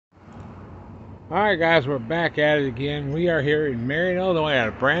Alright guys, we're back at it again. We are here in Marion, Illinois at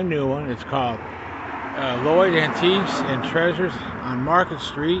a brand new one. It's called Loyd Antiques and Treasures on Market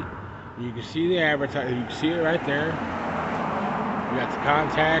Street. You can see the advertising, you can see it right there. We got the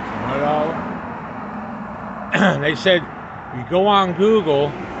contact and what all. They said you go on Google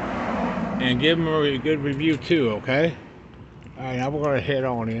and give them a good review too, okay? Alright, now we're going to head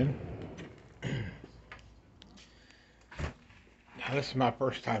on in. Now, this is my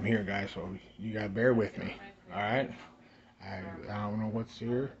first time here, guys, so you gotta bear with me. Alright? I don't know what's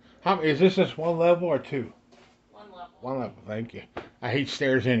here. Is this just one level or two? One level. One level, thank you. I hate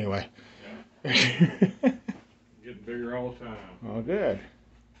stairs anyway. Getting bigger all the time. Oh, good.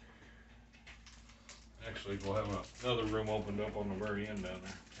 Actually, we'll have another room opened up on the very end down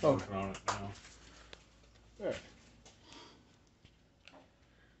there. Oh. Working on it now. Good.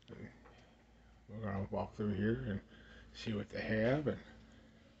 We're gonna walk through here and see what they have. And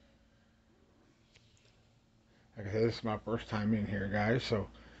like I said, this is my first time in here, guys, so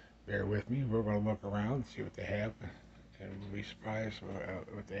bear with me. We're gonna look around and see what they have, and we'll be surprised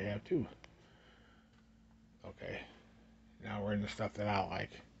what they have too. Okay, now we're in the stuff that I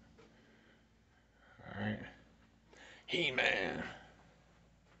like. All right, He-Man,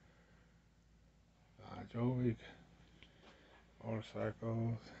 Joey,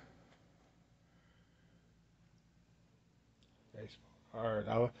 motorcycles, baseball cards.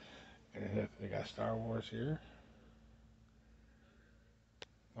 And they got Star Wars here.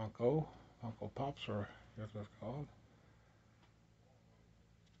 Funko Pops, or that's what it's called.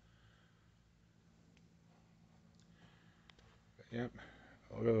 Yep.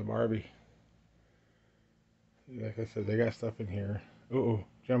 Look at the Barbie. Like I said, they got stuff in here. Uh-oh,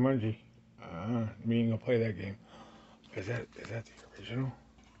 Jumanji. Me ain't gonna play that game. Is that the original?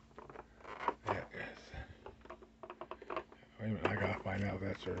 That is. Wait a minute, I gotta find out if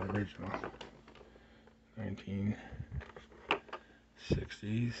that's the original. 1960s.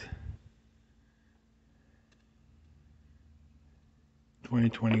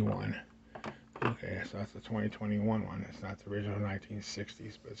 2021. Okay, so that's the 2021 one. It's not the original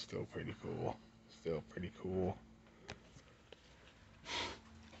 1960s, but it's still pretty cool. Still pretty cool.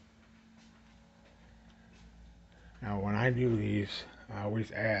 Now, when I do these, I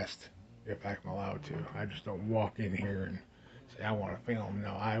always ask if I'm allowed to. I just don't walk in here and say, I want to film.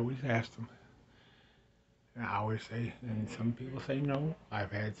 No, I always ask them. And I always say, and some people say no.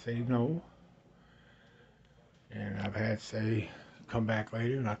 I've had say no. And I've had say, come back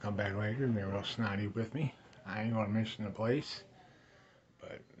later, and I come back later, and they're real snotty with me. I ain't going to mention the place.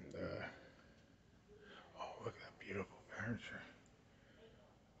 But, oh, look at that beautiful furniture.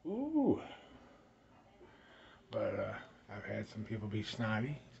 Ooh. But I've had some people be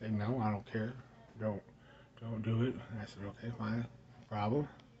snotty, say no, I don't care, don't do it. And I said, okay, fine, no problem.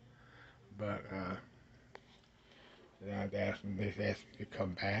 But then they asked me to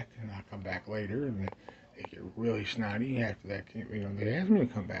come back, and I come back later, and they get really snotty after that. They asked me to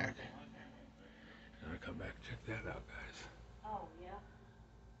come back, and I come back. Check that out, guys. Oh, yeah.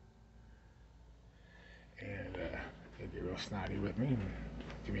 And they get real snotty with me, and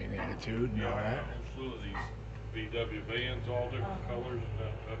give me an attitude, and all that. Absolutely. VW vans, all different colors, and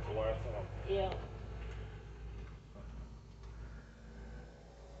that's the last one. Yeah.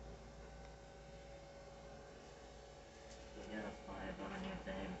 You got a 5 on your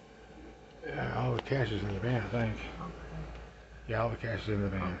thing. Yeah, all the cash is in the van, I think. Okay. Yeah, all the cash is in the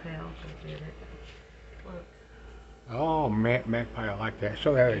van. Okay, I'll just get it. Look. Oh, Magpie, I like that.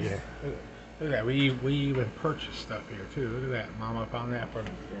 Show that again. Look at that. We even purchased stuff here too. Look at that. Mama found that for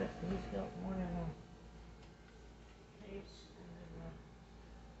me. He's got one in a case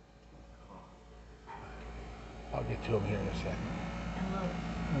and I'll get to him here in a second.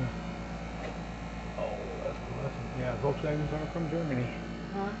 look. Oh, that's cool. Yeah, Volkswagens are from Germany.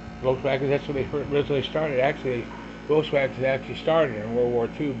 Huh? Volkswagens, that's where they originally started. Actually, Volkswagens actually started in World War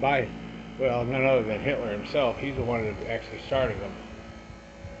II by, well, none other than Hitler himself. He's the one that actually started them.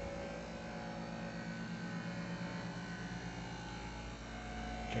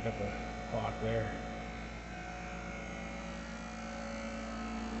 Check out the clock there.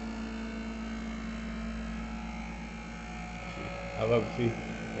 I love to see.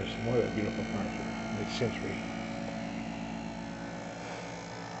 There's some more of that beautiful furniture. Mid-century.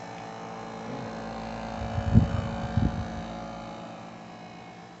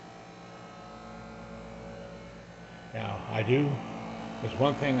 Now, there's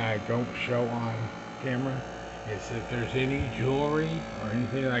one thing I don't show on camera, is if there's any jewelry or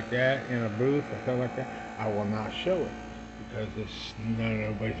anything like that in a booth or something like that, I will not show it, because it's none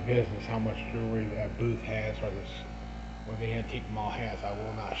of nobody's business how much jewelry that booth has, or the antique mall has. I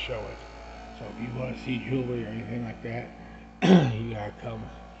will not show it. So if you want to see jewelry or anything like that, you gotta come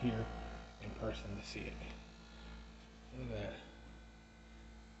here in person to see it. Look at that.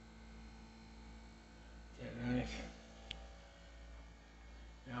 Is that nice?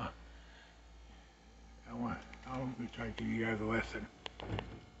 Now, I'm gonna try to give you guys a lesson.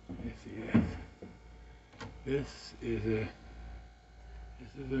 Let's see this. This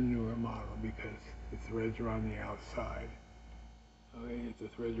is a newer model because the threads are on the outside. Okay, if the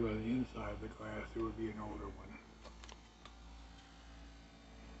threads are on the inside of the glass, it would be an older one.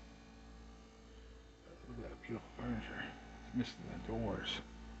 Look at that beautiful furniture. It's missing the doors.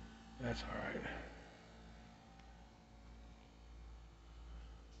 That's alright.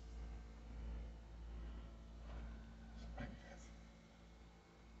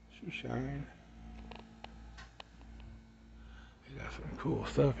 Shoe shine. They got some cool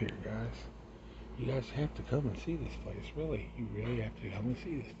stuff here, guys. You guys have to come and see this place, really. You really have to come and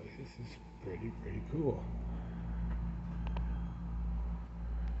see this place. This is pretty cool.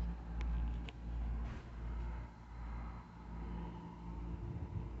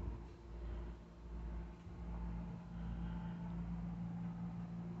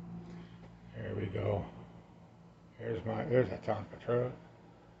 There we go. There's a Tonka truck.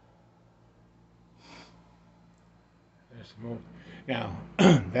 There's some old. Now,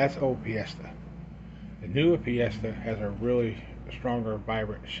 that's old Fiesta. The newer Fiesta has a really stronger,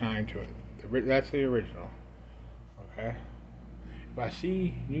 vibrant shine to it. That's the original. Okay? If I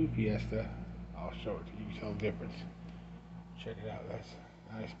see new Fiesta, I'll show it to you. You can tell the difference. Check it out. That's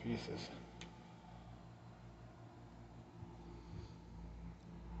nice pieces.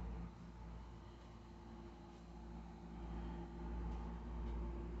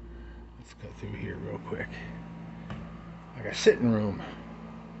 Let's go through here real quick. Like a sitting room.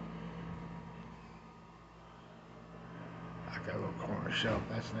 Like that little corner shelf.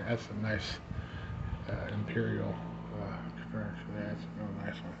 That's a nice imperial furniture there. That's a real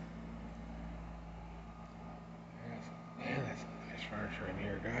nice one. Man, that's some nice furniture in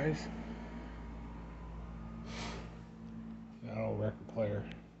here, guys. That old record player.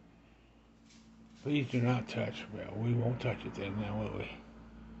 Please do not touch. Well, we won't touch it then, now will we?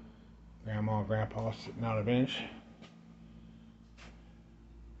 Grandma and Grandpa sitting on a bench.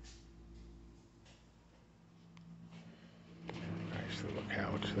 Nice little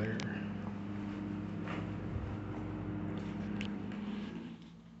couch there.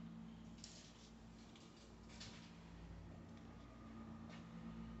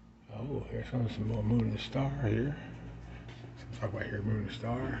 Oh, here's some more Moon and Star here. Let's talk about here, Moon and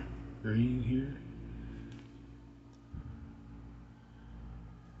Star. Green here.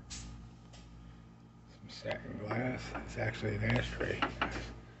 Some satin glass. It's actually an ashtray.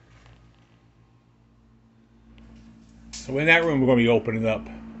 So when that room going to be opening up?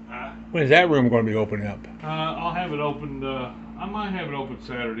 When is that room going to be opening up? I'll have it opened, I might have it open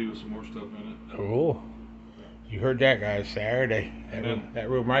Saturday with some more stuff in it. Cool. You heard that, guys. Saturday. That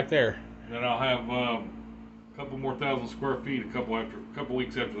room right there. Then I'll have a couple more 1,000 square feet. A couple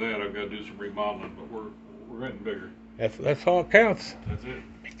weeks after that, I've got to do some remodeling. But we're getting bigger. That's all it counts. That's it.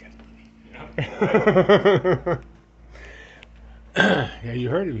 Make that money. Yeah. Yeah, you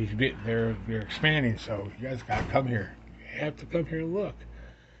heard it. They're expanding, so you guys got to come here. You have to come here and look,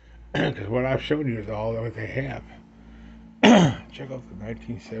 because what I've shown you is all that they have. Check out the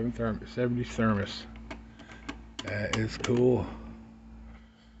 1970s thermos. That is cool.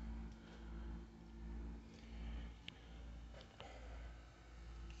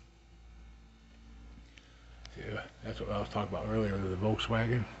 Yeah, that's what I was talking about earlier, the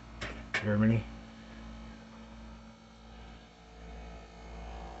Volkswagen, Germany.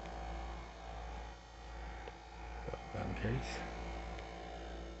 Gun case.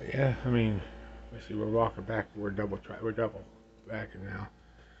 But yeah, I mean, let's see, we're walking back, we're double backing now,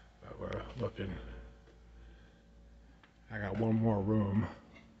 but we're looking. I got one more room.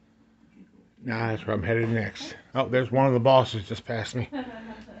 Nah, that's where I'm headed next. Oh, there's one of the bosses just passed me.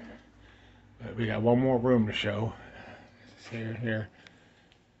 But we got one more room to show. It's here.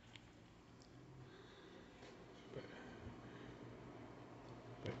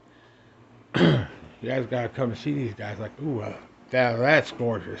 But you guys gotta come to see these guys. Like, ooh, that's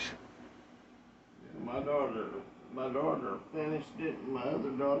gorgeous. My daughter finished it, and my other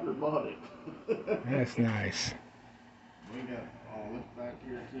daughter bought it. That's nice. We got all this back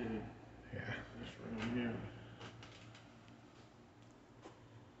here too. Yeah. This room here.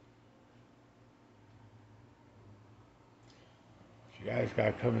 You guys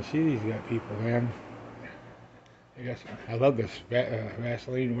gotta come and see these people, man. I love this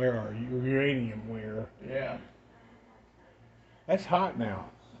Vaseline wear or uranium wear. Yeah. That's hot now.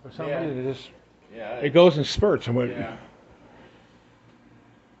 For some Yeah. reason, Yeah. it goes in spurts. And what? Yeah.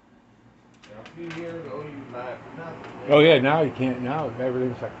 A few years ago, you buy it for nothing. Oh yeah, now you can't. Now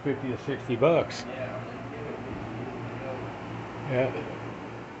everything's like $50 to $60. Yeah. Yeah.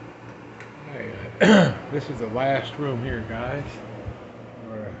 Hey, this is the last room here, guys. I'm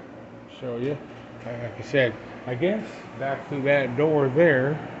gonna show you. Like I said, I guess back through that door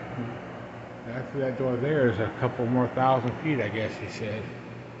there. Back through that door there is a couple more 1,000 feet. I guess he said.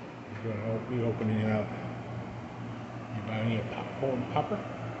 He's gonna be opening it up. You buy any popcorn popper?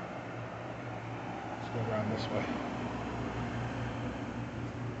 Let's go around this way.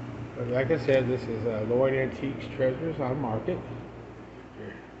 But like I said, this is Loyd Antiques Treasures on Market.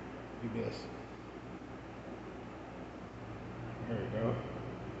 Here, do this. There we go.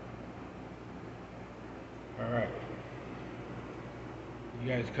 All right. You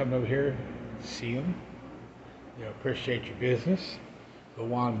guys come over here and see them. They'll appreciate your business.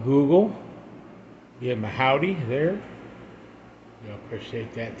 Go on Google. Give them a howdy there. They'll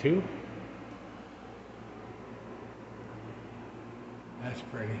appreciate that too. That's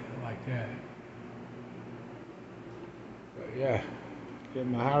pretty. I like that. But yeah, give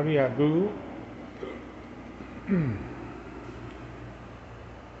them a howdy on Google.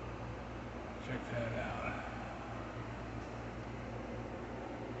 Check that out.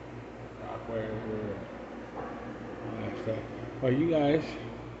 Rockware, all that stuff. Well, you guys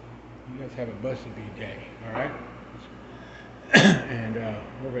have a blessed be day. All right. And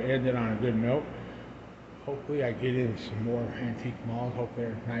we're gonna end it on a good note. Hopefully I get in some more antique malls. Hope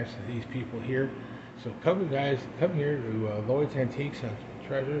they're nice to these people here. So come guys, come here to Loyd's Antiques and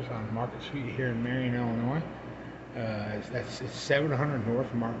Treasures on Market Street here in Marion, Illinois. It's 700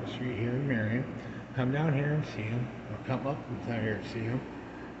 North Market Street here in Marion. Come down here and see them, or come up and down here and see them,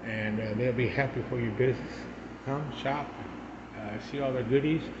 and they'll be happy for your business. Come shop, see all their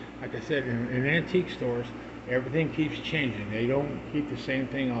goodies. Like I said, in antique stores, everything keeps changing. They don't keep the same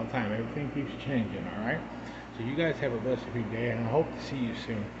thing all the time. Everything keeps changing, all right? So you guys have a blessed day, and I hope to see you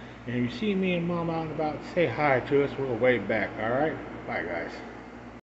soon. And if you see me and Mom out and about, say hi to us. We'll wave back, all right? Bye, guys.